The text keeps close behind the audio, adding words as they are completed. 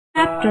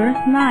Chapter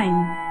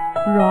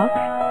 9.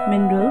 Rocks,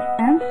 Minerals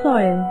and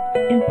Soil.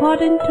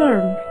 Important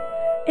terms.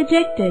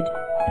 Ejected,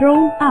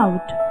 thrown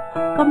out.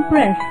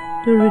 Compress,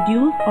 to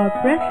reduce or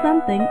press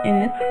something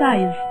in its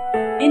size.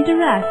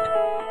 Interact,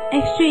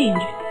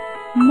 exchange.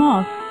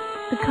 Moss,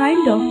 a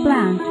kind of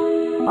plant.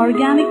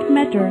 Organic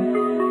matter,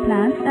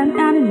 plants and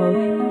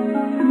animals.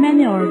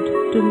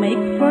 Manured, to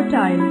make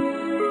fertile.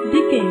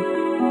 Decay,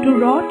 to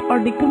rot or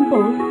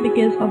decompose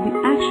because of the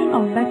action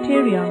of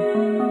bacteria.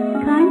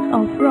 Kinds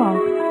of rock.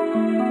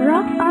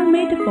 Rocks are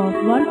made up of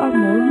one or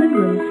more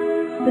minerals.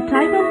 The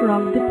type of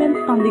rock depends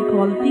on the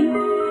quality,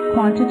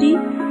 quantity,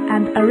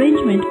 and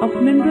arrangement of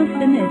minerals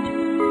in it.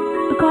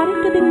 According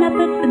to the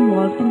methods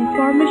involved in the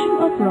formation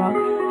of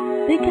rocks,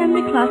 they can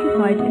be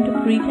classified into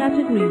three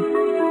categories: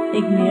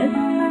 igneous,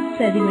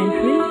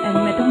 sedimentary, and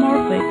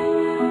metamorphic.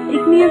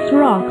 Igneous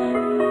rocks.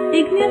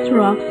 Igneous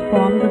rocks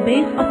form the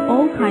base of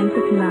all kinds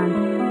of land,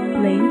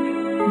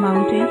 plains,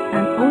 mountains,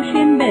 and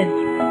ocean beds.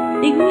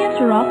 Igneous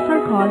rocks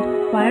are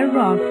called fire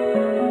rocks.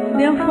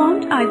 They are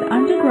formed either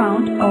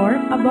underground or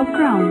above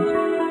ground.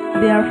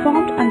 They are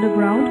formed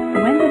underground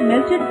when the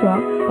melted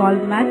rock,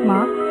 called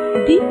magma,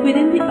 deep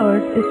within the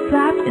earth is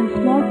trapped in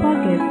small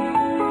pockets.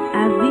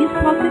 As these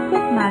pockets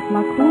of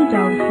magma cool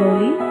down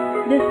slowly,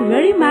 this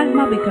very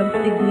magma becomes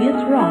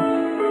igneous rocks.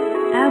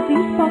 As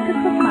these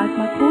pockets of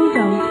magma cool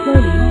down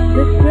slowly,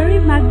 this very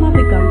magma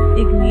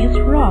becomes igneous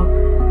rock.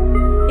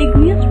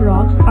 Igneous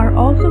rocks are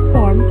also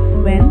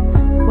formed when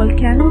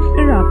volcanoes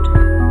erupt,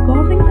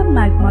 causing the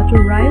magma to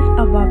rise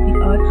above the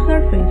earth's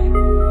surface.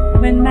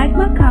 When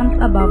magma comes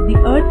above the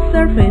earth's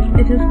surface,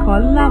 it is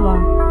called lava.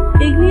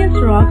 Igneous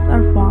rocks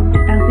are formed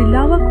as the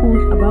lava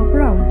cools above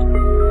ground.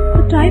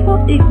 The type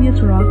of igneous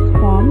rocks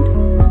formed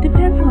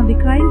depends on the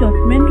kind of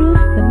minerals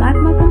the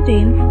magma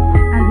contains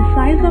and the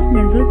size of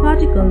mineral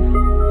particles.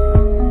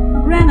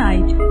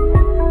 Granite.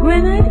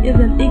 Granite is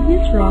an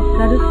igneous rock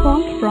that is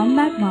formed from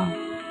magma.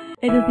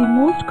 It is the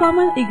most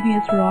common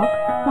igneous rock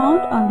found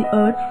on the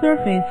earth's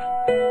surface.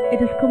 It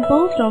is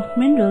composed of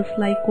minerals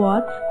like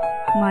quartz,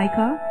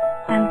 mica,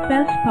 and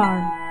feldspar.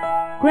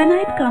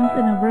 Granite comes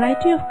in a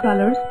variety of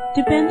colors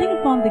depending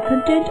upon the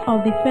content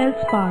of the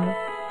feldspar.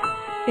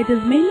 It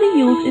is mainly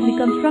used in the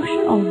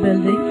construction of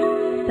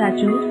buildings,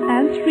 statues,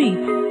 and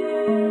streets.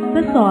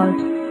 Basalt.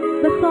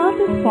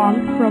 Basalt is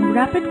formed from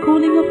rapid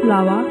cooling of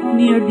lava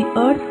near the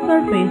earth's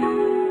surface.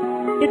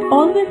 It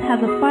always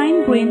has a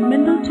fine-grained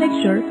mineral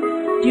texture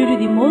due to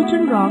the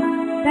molten rock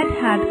that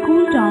had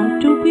cooled down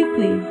too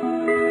quickly.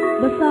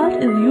 Basalt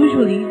is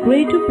usually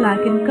grey to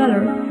black in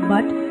color,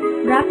 but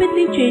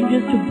rapidly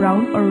changes to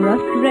brown or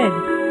rust red.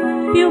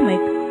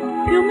 Pumic.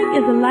 Pumic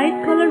is a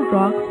light-colored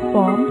rock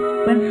formed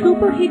when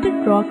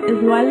superheated rock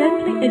is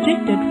violently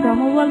ejected from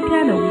a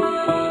volcano.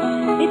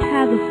 It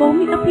has a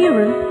foamy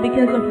appearance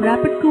because of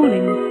rapid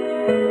cooling.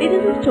 It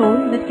is a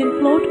stone that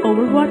can float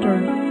over water.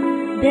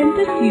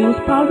 Dentists use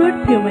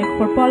powdered pumic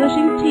for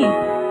polishing teeth.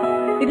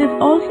 It is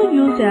also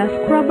used as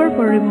scrubber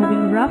for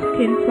removing rough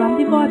skin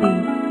from the body.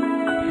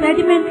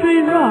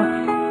 Sedimentary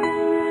rocks.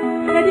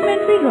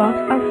 Sedimentary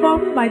rocks are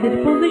formed by the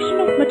deposition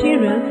of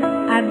materials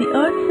at the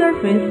earth's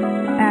surface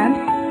and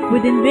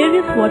within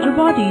various water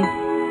bodies.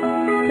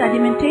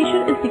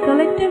 Sedimentation is the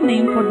collective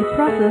name for the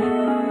process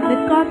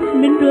that causes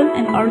mineral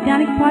and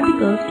organic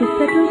particles to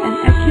settle and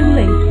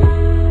accumulate.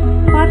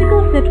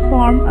 Particles that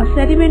form a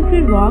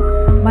sedimentary rock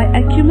by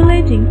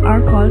accumulating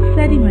are called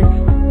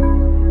sediments.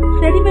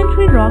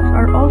 Sedimentary rocks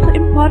are also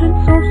important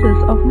sources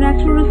of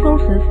natural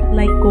resources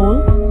like coal,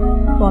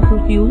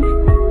 fossil fuels,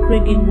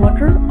 drinking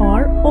water,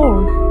 or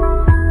ores.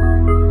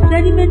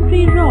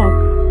 Sedimentary rock.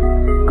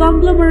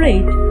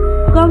 Conglomerate.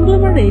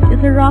 Conglomerate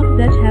is a rock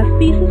that has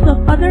pieces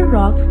of other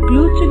rocks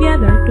glued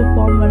together to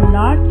form a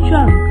large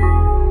chunk.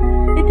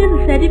 It is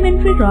a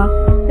sedimentary rock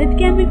that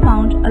can be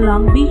found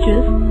along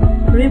beaches,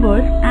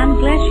 rivers,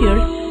 and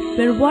glaciers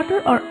where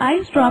water or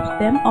ice drops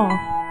them off.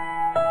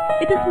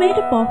 It is made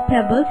up of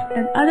pebbles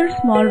and other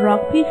small rock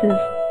pieces.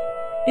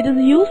 It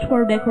is used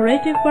for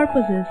decorative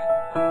purposes.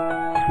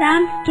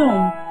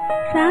 Sandstone.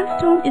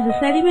 Sandstone is a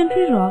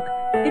sedimentary rock.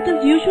 It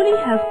usually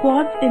has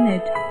quartz in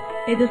it.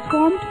 It is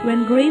formed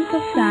when grains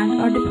of sand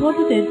are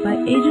deposited by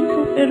agents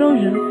of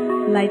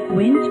erosion like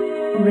wind,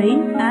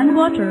 rain, and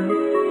water.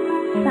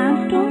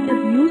 Sandstone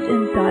is used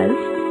in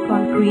tiles,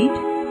 concrete,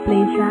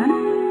 play sand,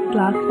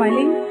 glass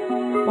filing,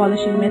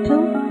 polishing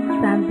metal,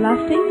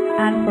 sandblasting,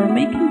 and for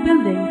making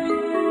buildings.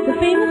 The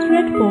famous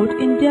Red Fort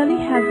in Delhi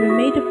has been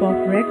made up of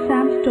red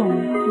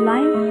sandstone.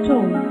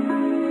 Limestone.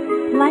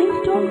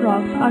 Limestone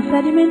rocks are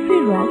sedimentary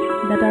rocks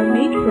that are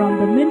made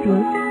from the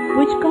minerals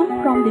which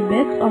come from the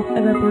beds of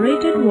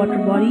evaporated water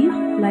bodies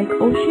like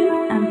oceans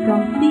and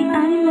from sea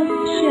animals'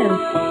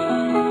 shells.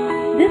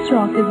 This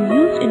rock is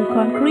used in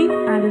concrete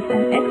and is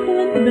an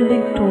excellent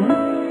building stone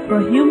for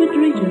humid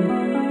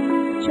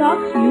regions.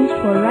 Chalks used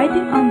for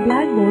writing on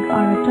blackboard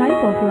are a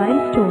type of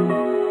limestone.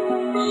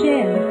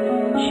 Shale.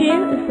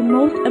 Shale is the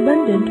most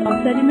abundant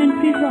of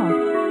sedimentary rocks,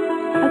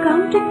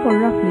 accounting for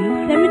roughly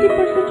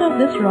 70% of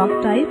this rock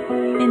type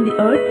in the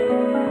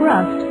Earth's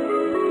crust.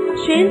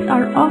 Shales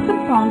are often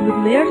found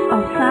with layers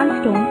of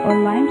sandstone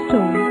or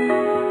limestone.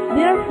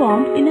 They are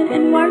formed in an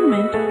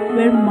environment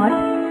where mud,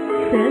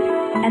 silt,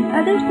 and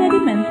other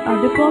sediments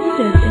are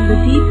deposited in the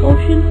deep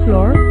ocean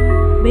floor,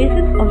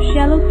 basins of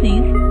shallow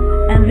seas,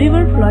 and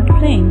river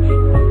floodplains.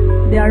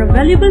 They are a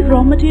valuable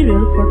raw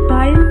material for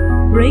tile,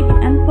 brick,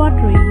 and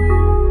pottery.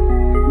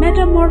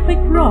 Metamorphic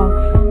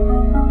rocks.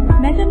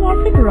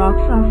 Metamorphic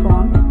rocks are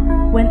formed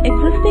when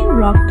existing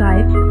rock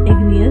types,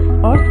 igneous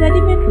or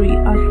sedimentary,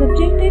 are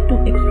subjected to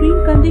extreme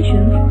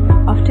conditions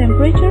of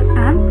temperature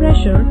and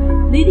pressure,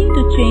 leading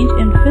to change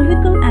in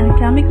physical and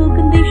chemical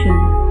conditions.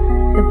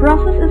 The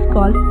process is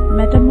called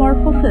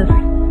metamorphosis.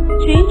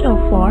 Change of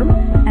form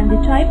and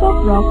the type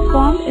of rock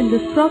formed in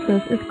this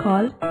process is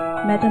called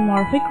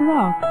metamorphic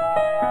rock.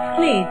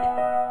 Slate.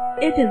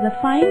 It is a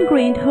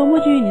fine-grained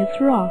homogeneous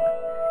rock.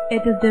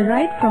 It is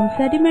derived from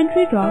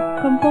sedimentary rock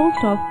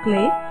composed of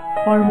clay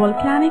or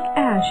volcanic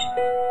ash.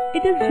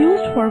 It is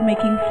used for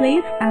making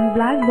slates and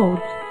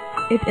blackboards.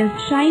 It is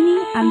shiny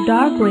and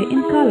dark gray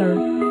in color.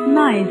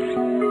 Gneiss.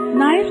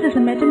 Gneiss is a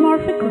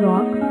metamorphic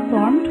rock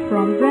formed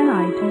from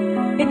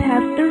granite. It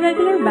has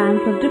irregular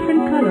bands of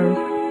different colors.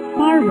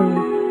 Marble.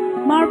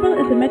 Marble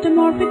is a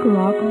metamorphic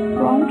rock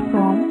formed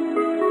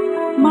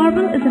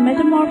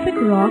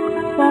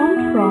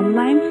from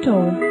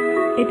limestone.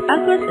 It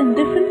occurs in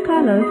different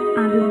colors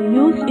and is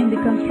used in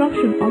the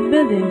construction of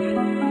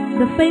buildings.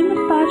 The famous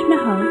Taj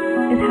Mahal,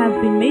 it has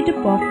been made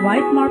up of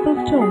white marble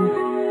stones.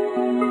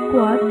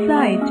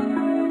 Quartzite.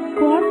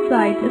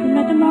 Quartzite is a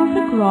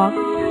metamorphic rock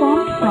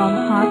formed from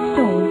hard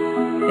stone.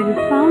 It is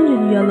found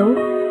in yellow,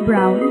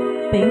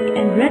 brown, pink,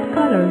 and red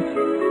colors.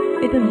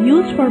 It is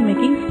used for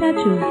making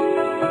statues.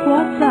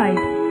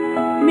 Quartzite.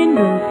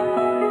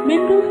 Minerals.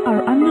 Minerals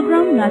are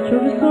underground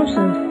natural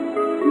resources.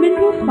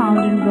 Minerals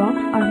found in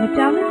rocks are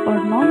metallic or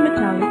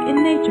non-metallic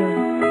in nature.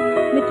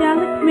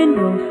 Metallic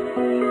minerals.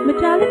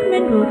 Metallic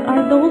minerals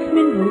are those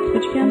minerals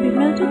which can be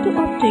melted to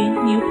obtain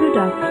new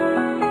products.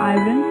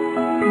 Iron,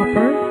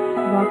 copper,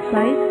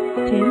 bauxite,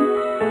 tin,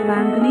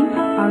 manganese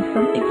are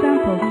some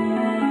examples.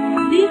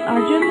 These are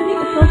generally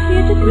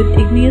associated with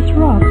igneous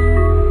rocks.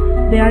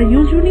 They are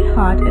usually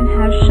hard and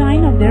have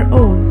shine of their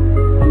own.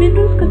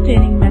 Minerals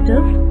containing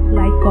metals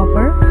like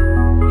copper,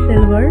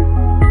 silver,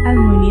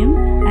 aluminium,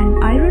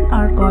 and iron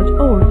are called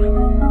ores.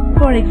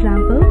 For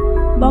example,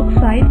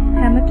 bauxite,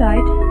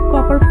 hematite,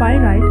 copper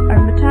pyrite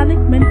are metallic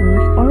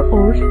minerals or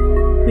ores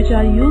which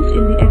are used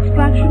in the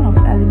extraction of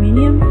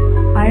aluminium,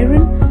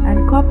 iron,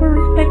 and copper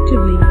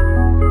respectively.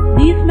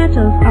 These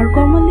metals are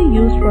commonly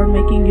used for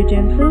making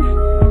utensils,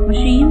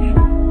 machines,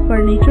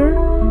 furniture,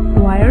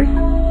 wires,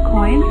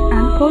 coins,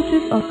 and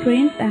coaches of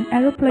trains and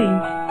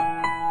aeroplanes.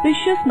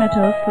 Precious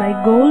metals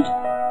like gold,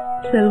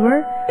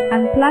 silver,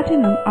 and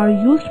platinum are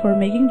used for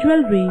making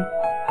jewelry.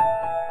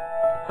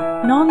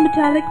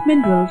 Non-metallic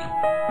minerals.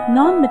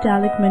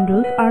 Non-metallic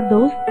minerals are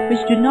those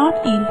which do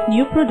not yield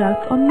new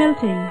products on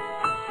melting.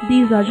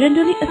 These are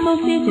generally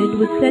associated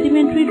with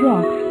sedimentary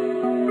rocks.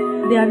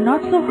 They are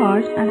not so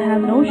hard and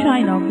have no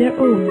shine of their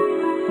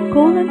own.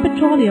 Coal and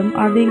petroleum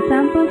are the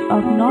examples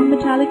of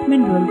non-metallic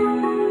minerals.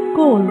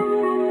 Coal.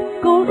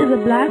 Coal is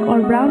a black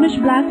or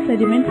brownish-black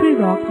sedimentary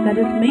rock that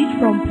is made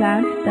from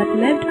plants that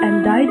lived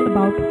and died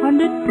about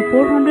 100 to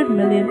 400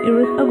 million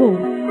years ago.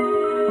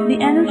 The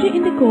energy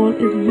in the coal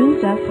is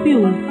used as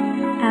fuel.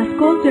 As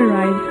coal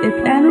derives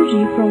its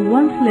energy from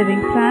once living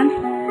plants,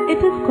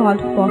 it is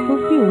called fossil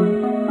fuel.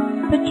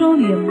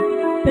 Petroleum.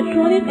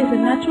 Petroleum is a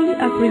naturally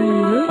occurring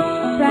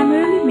mineral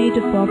primarily made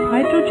up of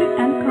hydrogen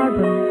and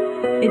carbon.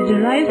 It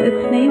derives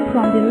its name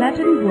from the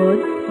Latin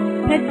words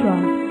petra,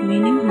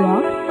 meaning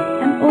rock,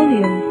 and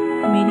oleum,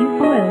 meaning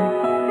oil.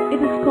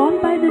 It is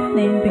called by this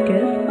name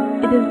because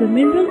it is the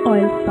mineral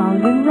oil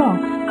found in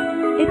rocks.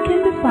 It can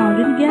be found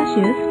in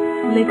gaseous,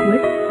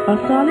 liquid, or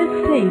solid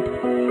state.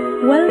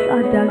 Wells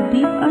are dug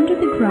deep under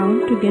the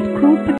ground to get crude petroleum.